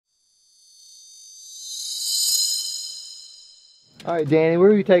All right, Danny,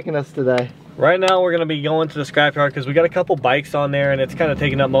 where are you taking us today? Right now we're gonna be going to the scrapyard because we got a couple bikes on there and it's kind of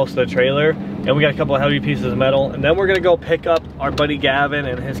taking up most of the trailer, and we got a couple of heavy pieces of metal, and then we're gonna go pick up our buddy Gavin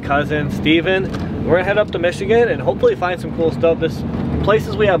and his cousin Steven. We're gonna head up to Michigan and hopefully find some cool stuff. This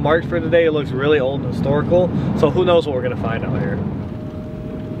places we have marked for today, it looks really old and historical, so who knows what we're gonna find out here.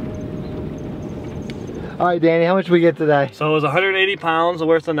 All right, Danny, how much did we get today? So it was 180 pounds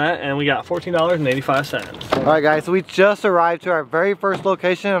worth of net, and we got $14.85. All right, guys, so we just arrived to our very first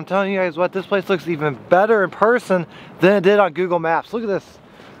location. I'm telling you guys what, this place looks even better in person than it did on Google Maps. Look at this.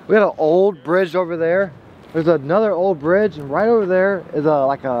 We got an old bridge over there. There's another old bridge, and right over there is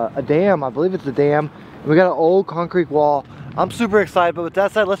like a dam. I believe it's a dam. And we got an old concrete wall. I'm super excited, but with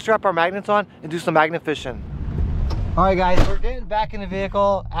that said, let's strap our magnets on and do some magnet fishing. All right, guys, we're getting back in the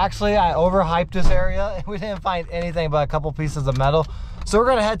vehicle. Actually, I overhyped this area and we didn't find anything but a couple pieces of metal. So we're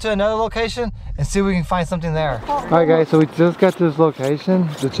gonna head to another location and see if we can find something there. All right, guys, so we just got to this location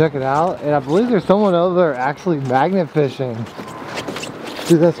to check it out. And I believe there's someone over there actually magnet fishing.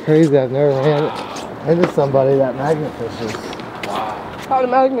 Dude, that's crazy. I've never ran into somebody that magnet fishes. Wow. How to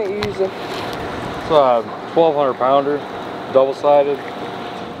magnet you using? It's a 1,200 pounder, double-sided.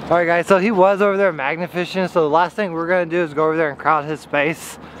 All right, guys, so he was over there magnet fishing, so the last thing we're gonna do is go over there and crowd his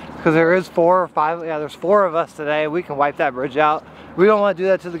space, because there is 4 or 5, yeah, there's 4 of us today. We can wipe that bridge out. We don't want to do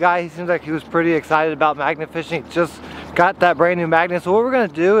that to the guy. He seems like he was pretty excited about magnet fishing. He just got that brand new magnet. So what we're gonna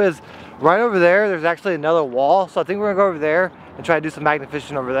do is, right over there, there's actually another wall, so I think we're gonna go over there and try to do some magnet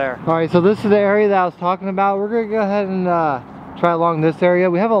fishing over there. All right, so this is the area that I was talking about. We're gonna go ahead and try along this area.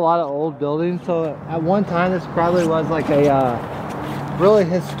 We have a lot of old buildings, so at one time this probably was like a really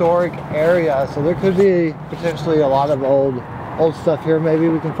historic area, so there could be potentially a lot of old stuff here maybe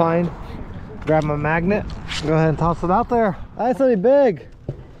we can find. Grab my magnet, go ahead and toss it out there. That's something big.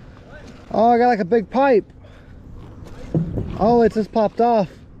 Oh, I got like a big pipe. Oh, it just popped off.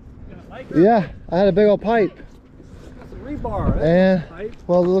 Yeah, I had a big old pipe. That's a rebar. And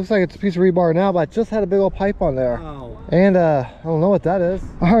well, it looks like it's a piece of rebar now, but I just had a big old pipe on there. Wow. And I don't know what that is.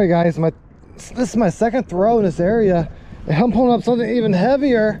 All right, guys, this is my second throw in this area. And I'm pulling up something even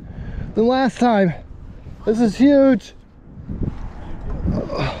heavier than last time. This is huge.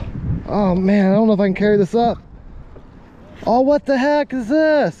 Oh man, I don't know if I can carry this up. Oh, what the heck is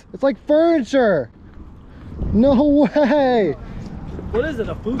this? It's like furniture. No way. What is it,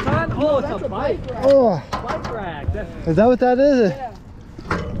 a futon? Oh, it's a bike rack. Oh. Bike rack. Is that what that is? Yeah.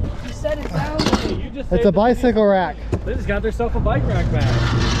 You set it down. It's a bicycle rack. They just got themselves a bike rack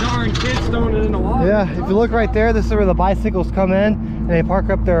back. Darn kids throwing it in the water. Yeah, if you look right there, this is where the bicycles come in and they park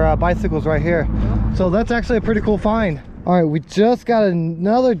up their bicycles right here. So that's actually a pretty cool find. All right, we just got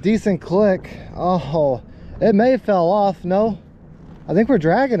another decent click. Oh, it may have fell off. No, I think we're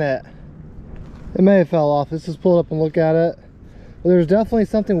dragging it. It may have fell off. Let's just pull it up and look at it. But there's definitely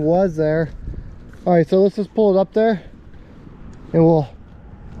something was there. All right, so let's just pull it up there and we'll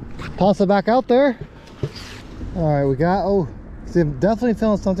toss it back out there. All right, we got, oh, see, I'm definitely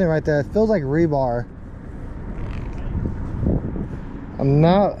feeling something right there. It feels like rebar. I'm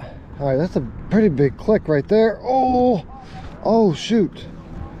not, all right, that's a pretty big click right there. Oh shoot.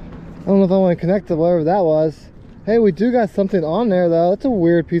 I don't know if I want to connect to whatever that was. Hey, we do got something on there though. That's a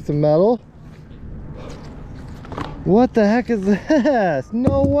weird piece of metal. What the heck is this?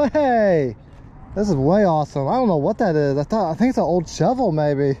 No way. This is way awesome. I don't know what that is. I think it's an old shovel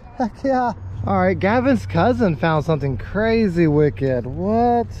maybe. Heck yeah. All right, Gavin's cousin found something crazy wicked.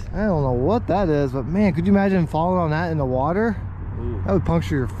 What? I don't know what that is, but man, could you imagine falling on that in the water? Ooh. That would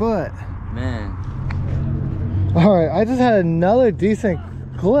puncture your foot. Man. All right, I just had another decent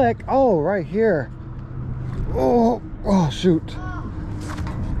click. Oh, right here. Oh shoot.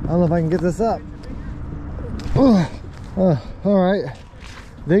 I don't know if I can get this up. All right.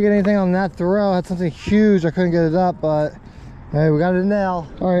 Didn't get anything on that throw. I had something huge. I couldn't get it up, but hey, we got it now.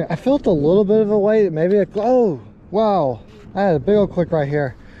 All right, I felt a little bit of a weight. Maybe oh, wow. I had a big old click right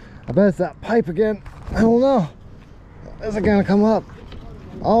here. I bet it's that pipe again. I don't know. Is it gonna come up?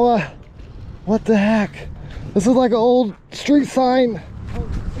 Oh, what the heck? This is like an old street sign.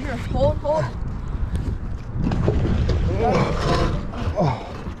 Here, hold. Oh,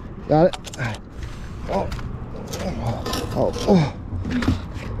 got it. Oh.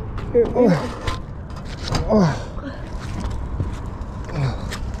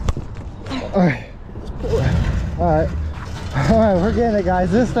 All right, we're getting it,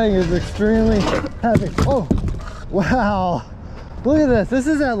 guys. This thing is extremely heavy. Oh, wow. Look at this. This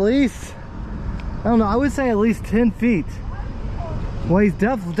is at least, I don't know, I would say at least 10 feet. Weighs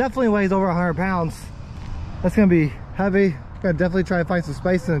definitely weighs over 100 pounds. That's gonna be heavy. Gotta definitely try to find some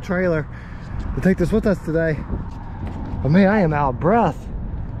space in the trailer to take this with us today. But man, I am out of breath.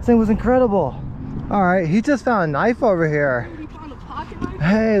 This thing was incredible. All right, he just found a knife over here. He found a pocket knife?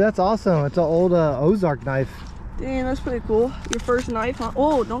 Hey, that's awesome. It's an old Ozark knife. Dang, that's pretty cool. Your first knife, huh?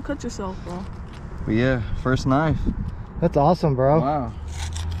 Oh, don't cut yourself, bro. But yeah, first knife. That's awesome, bro. Wow.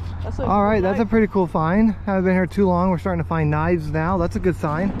 That's a All right, good that's a knife. pretty cool find. Haven't been here too long. We're starting to find knives now. That's a good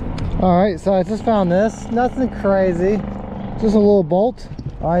sign. All right, so I just found this. Nothing crazy. Just a little bolt.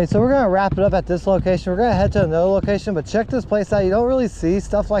 All right, so we're gonna wrap it up at this location. We're gonna head to another location, but check this place out. You don't really see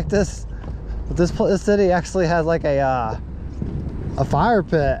stuff like this. But this city actually has like a fire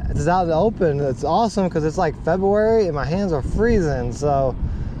pit. It's out in the open. It's awesome because it's like February and my hands are freezing. So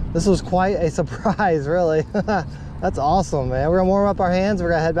this was quite a surprise, really. That's awesome, man. We're gonna warm up our hands. We're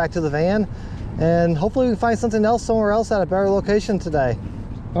gonna head back to the van and hopefully we can find something else somewhere else at a better location today.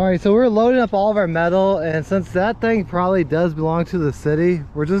 All right, so we're loading up all of our metal, and since that thing probably does belong to the city,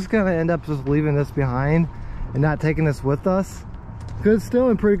 we're just gonna end up just leaving this behind and not taking this with us. Because it's still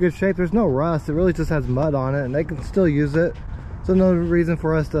in pretty good shape. There's no rust. It really just has mud on it and they can still use it. So no reason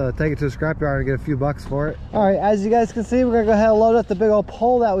for us to take it to the scrapyard and get a few bucks for it. All right, as you guys can see, we're gonna go ahead and load up the big old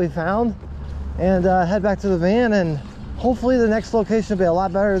pole that we found and head back to the van, and hopefully the next location will be a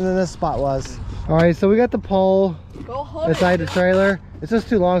lot better than this spot was. All right, so we got the pole Go hold inside it. the trailer. It's just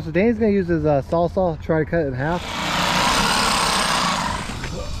too long, so Danny's gonna use his saw, try to cut it in half.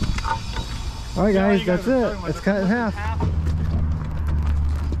 All right, guys, that's it. It's cut in half.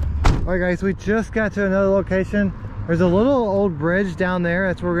 All right, guys, we just got to another location. There's a little old bridge down there.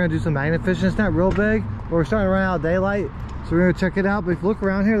 That's where we're gonna do some magnet fishing. It's not real big, but we're starting to run out of daylight, so we're gonna check it out. But if you look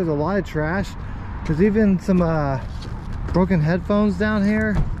around here, there's a lot of trash. There's even some broken headphones down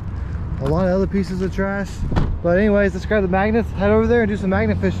here. A lot of other pieces of trash. But anyways, let's grab the magnets, head over there and do some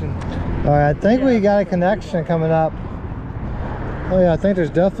magnet fishing. All right, I think we got a connection coming up. Oh yeah, I think there's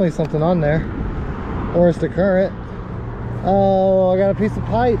definitely something on there. Or it's the current. Oh, I got a piece of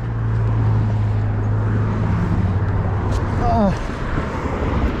pipe. Oh.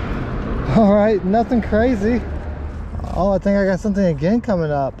 All right, nothing crazy. Oh, I think I got something again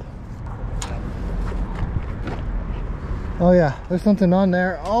coming up. Oh yeah, there's something on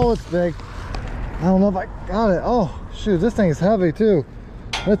there. Oh, it's big. I don't know if I got it. Oh, shoot, this thing is heavy too.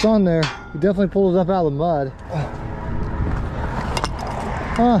 It's on there. You definitely pulled it up out of the mud.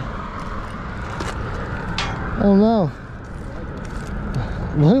 Huh. I don't know.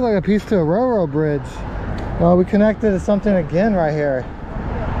 It looks like a piece to a railroad bridge. Well, we connected to something again right here.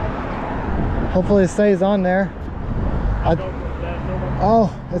 Hopefully it stays on there.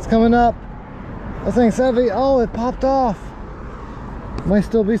 Oh, it's coming up. That thing's heavy. Oh, it popped off. Might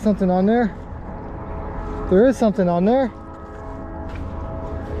still be something on there. There is something on there.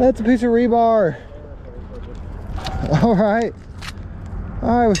 That's a piece of rebar. All right.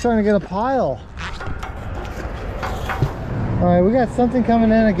 All right, we're starting to get a pile. All right, we got something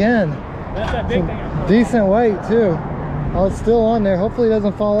coming in again. That's that big thing. Decent weight too. Oh, it's still on there. Hopefully it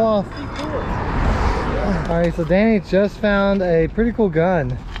doesn't fall off. All right, so Danny just found a pretty cool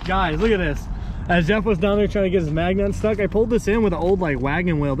gun. Guys, look at this. As Jeff was down there trying to get his magnet unstuck, I pulled this in with an old like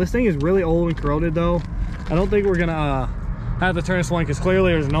wagon wheel. This thing is really old and corroded though. I don't think we're gonna have to turn this one because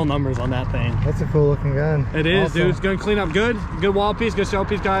clearly there's no numbers on that thing. That's a cool looking gun. It is, Awesome. dude. It's gonna clean up good. Good wall piece, good shell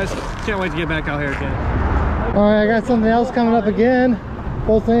piece, guys. Can't wait to get back out here again. All right, I got something else coming up again.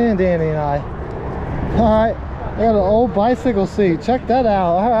 Both me and Danny and I. All right, I got an old bicycle seat. Check that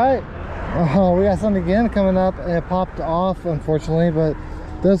out. All right. Oh, we got something again coming up, and it popped off, unfortunately, but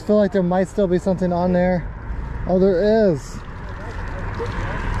it does feel like there might still be something on there. Oh, there is.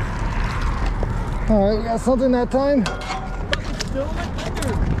 All right, we got something that time.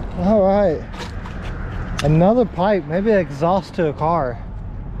 All right. Another pipe, maybe an exhaust to a car.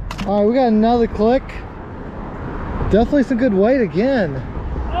 All right, we got another click. Definitely some good weight again.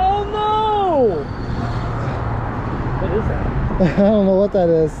 Oh no! What is that? I don't know what that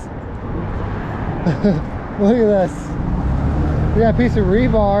is. Look at this. We got a piece of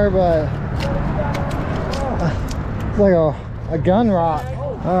rebar, but it's like a gun rock.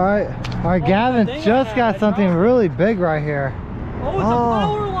 All right, Gavin just got something really big right here. Oh, it's a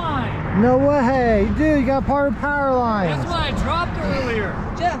power line! No way, dude! You got part of power lines. That's what I dropped earlier.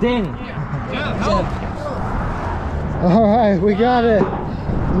 Danny. Yeah, help! All right, we got it.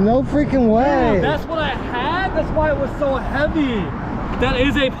 No freaking way. Dude, that's what I had. That's why it was so heavy. That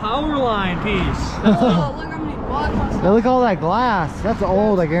is a power line piece. Oh, look how many bucks. Hey, look at all that glass. That's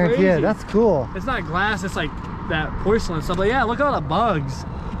old, I guarantee crazy. it. That's cool. It's not glass, it's like that porcelain stuff. But yeah, look at all the bugs.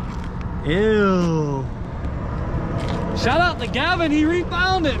 Ew. Shout out to Gavin, he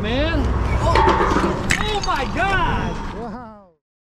refound it, man. Oh my God.